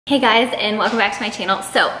Hey guys, and welcome back to my channel.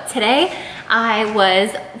 So today I was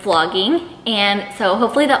vlogging, and so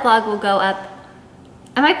hopefully that vlog will go up.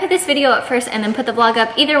 I might put this video up first and then put the vlog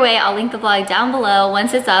up. Either way, I'll link the vlog down below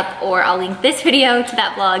once it's up, or I'll link this video to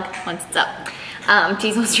that vlog once it's up.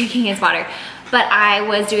 Diesel's drinking his water. But I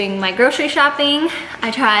was doing my grocery shopping.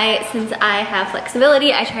 Since I have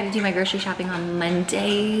flexibility, I try to do my grocery shopping on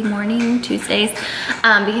Monday morning, Tuesdays,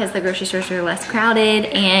 because the grocery stores are less crowded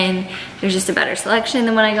and there's just a better selection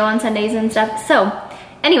than when I go on Sundays and stuff. So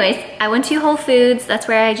anyways, I went to Whole Foods. That's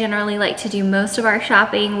where I generally like to do most of our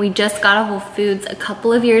shopping. We just got a Whole Foods a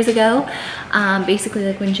couple of years ago. Basically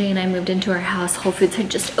like when Jay and I moved into our house, Whole Foods had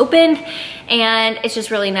just opened and it's just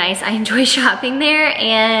really nice. I enjoy shopping there,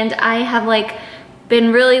 and I have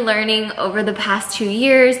been really learning over the past 2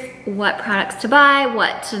 years what products to buy,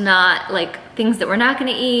 what to not, things that we're not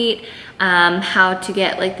gonna eat, how to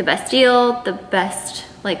get the best deal, the best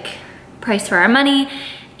price for our money,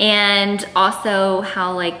 and also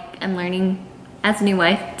how I'm learning as a new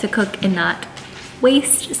wife to cook and not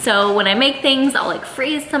waste. So when I make things, I'll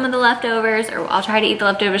freeze some of the leftovers, or I'll try to eat the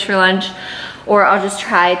leftovers for lunch, or I'll just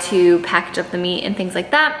try to package up the meat and things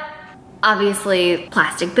like that. Obviously,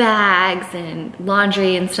 plastic bags and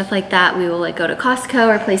laundry and stuff like that, we will go to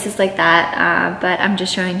Costco or places like that, but I'm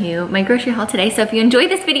just showing you my grocery haul today. So if you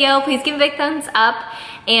enjoyed this video, please give a big thumbs up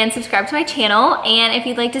and subscribe to my channel. And if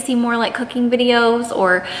you'd like to see more cooking videos,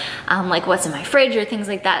 or what's in my fridge or things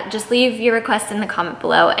like that, just leave your requests in the comment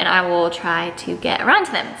below and I will try to get around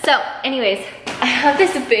to them. So anyways, I have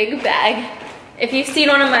this big bag. If you've seen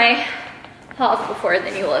one of my hauls before,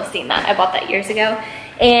 then you will have seen that. I bought that years ago.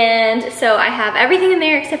 And so I have everything in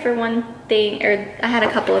there except for one thing, or I had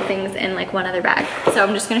a couple of things in one other bag. So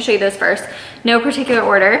I'm just gonna show you those first. No particular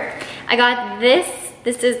order. I got this.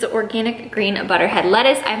 This is the organic green butterhead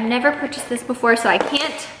lettuce. I've never purchased this before, so I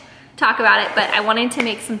can't talk about it, but I wanted to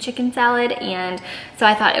make some chicken salad, and so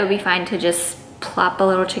I thought it would be fine to just plop a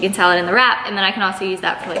little chicken salad in the wrap, and then I can also use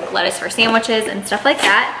that for lettuce for sandwiches and stuff like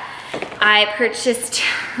that. I purchased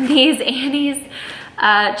these Annie's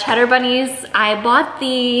cheddar bunnies. I bought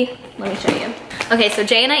let me show you. Okay, so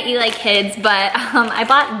Jay and I eat like kids, but I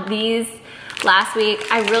bought these last week.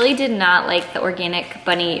 I really did not like the organic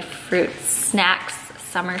bunny fruit snacks,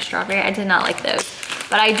 summer strawberry. I did not like those.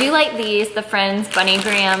 But I do like these, the Friends Bunny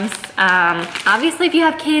Grams. Obviously if you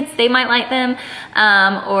have kids, they might like them.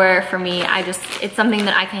 Or for me, it's something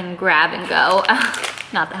that I can grab and go.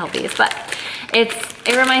 Not the healthiest, but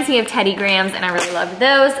it reminds me of Teddy Grahams, and I really loved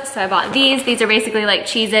those, so I bought these. These are basically like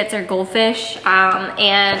Cheez-Its or Goldfish,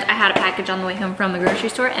 and I had a package on the way home from the grocery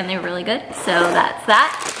store, and they're really good, so that's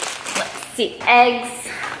that. Let's see, eggs,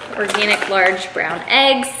 organic large brown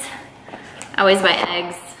eggs. I always buy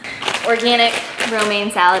eggs. Organic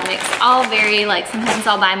romaine salad mix, all vary, sometimes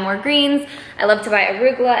I'll buy more greens. I love to buy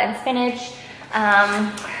arugula and spinach.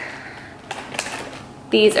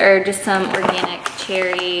 These are just some organic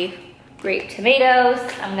cherry grape tomatoes.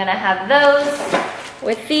 I'm gonna have those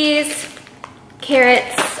with these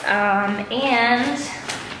carrots and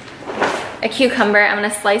a cucumber. I'm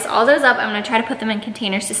gonna slice all those up. I'm gonna try to put them in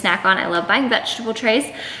containers to snack on. I love buying vegetable trays.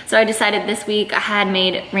 So I decided this week, I had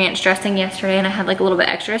made ranch dressing yesterday and I had a little bit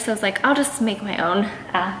extra. So I was I'll just make my own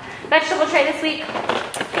vegetable tray this week.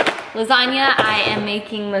 Lasagna, I am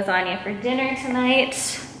making lasagna for dinner tonight.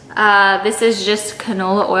 This is just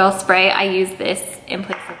canola oil spray. I use this in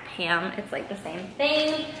place of Pam. It's the same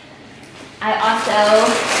thing. I also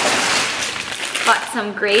bought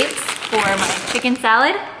some grapes for my chicken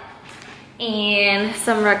salad and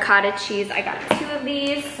some ricotta cheese. I got 2 of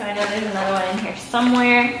these, so I know there's another one in here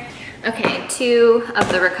somewhere. Okay, 2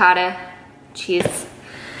 of the ricotta cheese,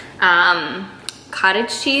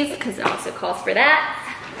 cottage cheese, because it also calls for that.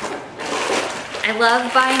 I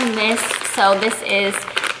love buying this. So this is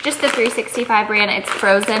just the 365 brand. It's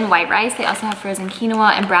frozen white rice. They also have frozen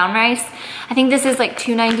quinoa and brown rice. I think this is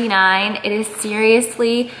 $2.99. It is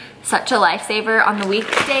seriously such a lifesaver on the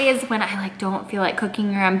weekdays when I don't feel like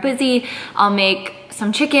cooking or I'm busy. I'll make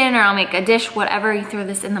some chicken, or I'll make a dish, whatever. You throw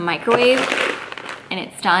this in the microwave and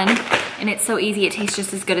it's done. And it's so easy. It tastes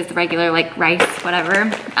just as good as the regular rice,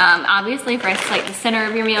 whatever. Obviously if rice is the center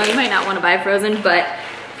of your meal, you might not want to buy frozen, but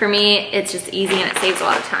for me, it's just easy and it saves a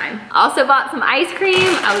lot of time. I also bought some ice cream.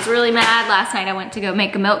 I was really mad. Last night I went to go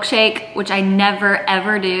make a milkshake, which I never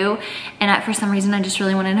ever do. And for some reason, I just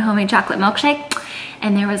really wanted a homemade chocolate milkshake.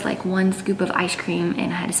 And there was 1 scoop of ice cream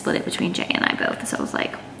and I had to split it between Jay and I both. So I was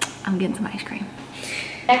I'm getting some ice cream.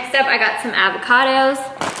 Next up, I got some avocados.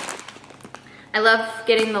 I love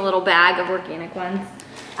getting the little bag of organic ones.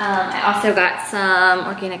 I also got some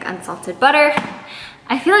organic unsalted butter.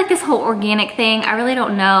 I feel like this whole organic thing, I really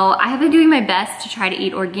don't know. I have been doing my best to try to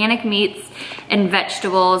eat organic meats and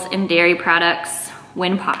vegetables and dairy products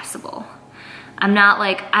when possible. I'm not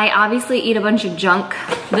like, I obviously eat a bunch of junk.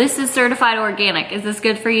 This is certified organic. Is this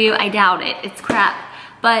good for you? I doubt it. It's crap.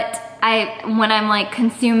 But when I'm like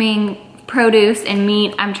consuming produce and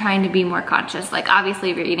meat, I'm trying to be more conscious. Like obviously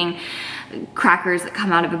if you're eating crackers that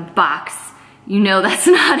come out of a box, you know that's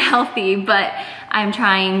not healthy, but I'm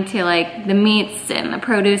trying to like the meats and the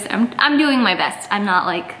produce, I'm doing my best. I'm not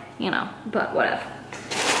like, you know, but whatever.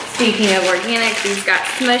 Speaking of organic, these got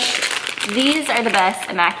smushed. These are the best,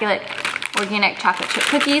 immaculate organic chocolate chip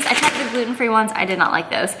cookies. I tried the gluten-free ones, I did not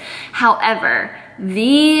like those. However,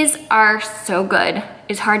 these are so good.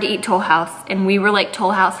 It's hard to eat Toll House, and we were like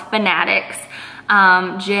Toll House fanatics.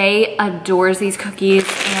 Jay adores these cookies,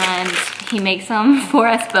 and he makes them for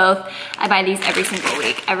us both. I buy these every single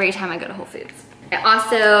week, every time I go to Whole Foods.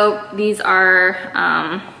 Also, these are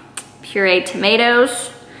pureed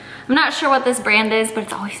tomatoes. I'm not sure what this brand is, but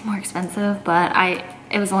it's always more expensive, but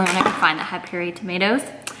it was the only one I could find that had pureed tomatoes.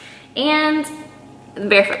 And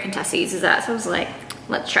Barefoot Contessa uses that, so I was like,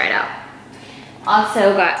 let's try it out.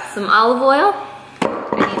 Also got some olive oil.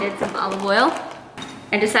 I needed some olive oil.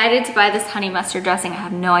 I decided to buy this honey mustard dressing. I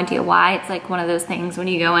have no idea why. It's like one of those things when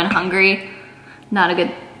you go in hungry, not a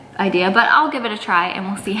good idea, but I'll give it a try and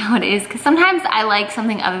we'll see how it is, because sometimes I like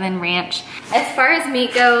something other than ranch. As far as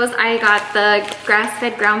meat goes, I got the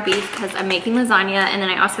grass-fed ground beef because I'm making lasagna, and then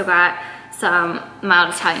I also got some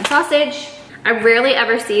mild Italian sausage. I rarely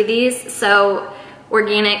ever see these, so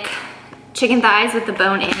organic chicken thighs with the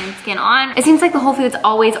bone in and skin on. It seems like the Whole Foods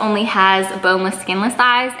always only has boneless, skinless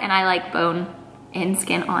thighs, and I like bone in,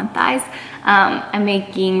 skin on thighs. I'm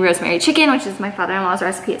making rosemary chicken, which is my father-in-law's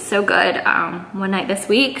recipe. It's so good, one night this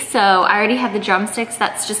week. So I already have the drumsticks.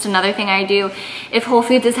 That's just another thing I do. If Whole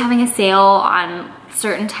Foods is having a sale on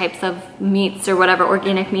certain types of meats or whatever,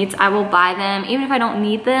 organic meats, I will buy them. Even if I don't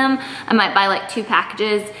need them, I might buy like 2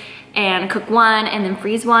 packages and cook one and then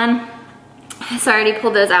freeze one. So I already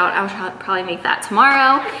pulled those out. I'll probably make that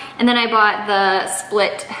tomorrow. And then I bought the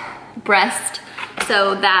split breast,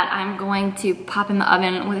 so that I'm going to pop in the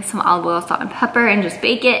oven with some olive oil, salt, and pepper, and just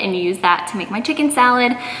bake it and use that to make my chicken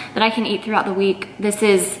salad that I can eat throughout the week. This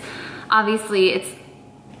is, obviously, it's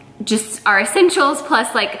just our essentials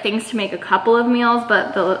plus like things to make a couple of meals,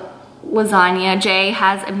 but the lasagna, Jay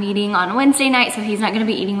has a meeting on Wednesday night, so he's not gonna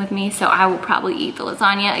be eating with me, so I will probably eat the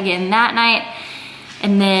lasagna again that night.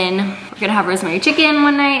 And then we're gonna have rosemary chicken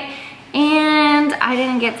one night. And I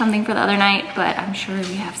didn't get something for the other night, but I'm sure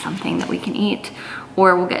we have something that we can eat,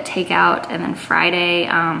 or we'll get takeout. And then Friday,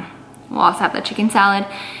 we'll also have the chicken salad.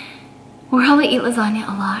 We'll probably eat lasagna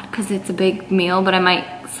a lot because it's a big meal, but I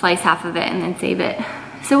might slice half of it and then save it.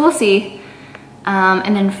 So we'll see.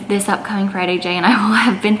 And then this upcoming Friday, Jay and I will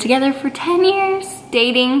have been together for 10 years,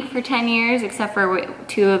 dating for 10 years, except for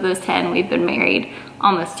 2 of those 10, we've been married,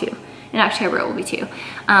 almost 2. In October it will be 2.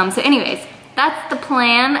 So anyways, that's the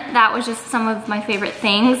plan. That was just some of my favorite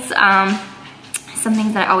things. Some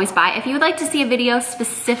things that I always buy. If you would like to see a video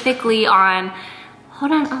specifically on,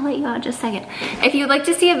 hold on, I'll let you out in just a second. If you would like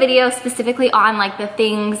to see a video specifically on like the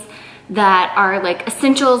things that are like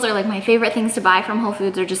essentials or like my favorite things to buy from Whole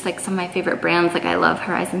Foods, or just like some of my favorite brands, like I love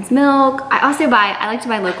Horizons milk. I like to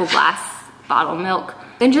buy local glass bottle milk.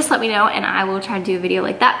 Then just let me know and I will try to do a video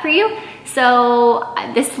like that for you. So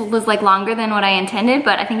this was like longer than what I intended,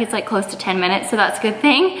 but I think it's like close to 10 minutes, so that's a good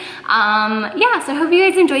thing. Yeah, so I hope you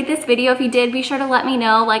guys enjoyed this video. If you did, be sure to let me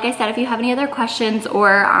know. Like I said, if you have any other questions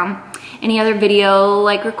or any other video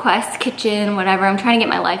like requests, kitchen, whatever, I'm trying to get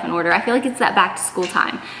my life in order. I feel like it's that back to school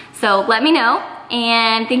time. So let me know,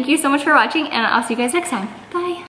 and thank you so much for watching, and I'll see you guys next time. Bye.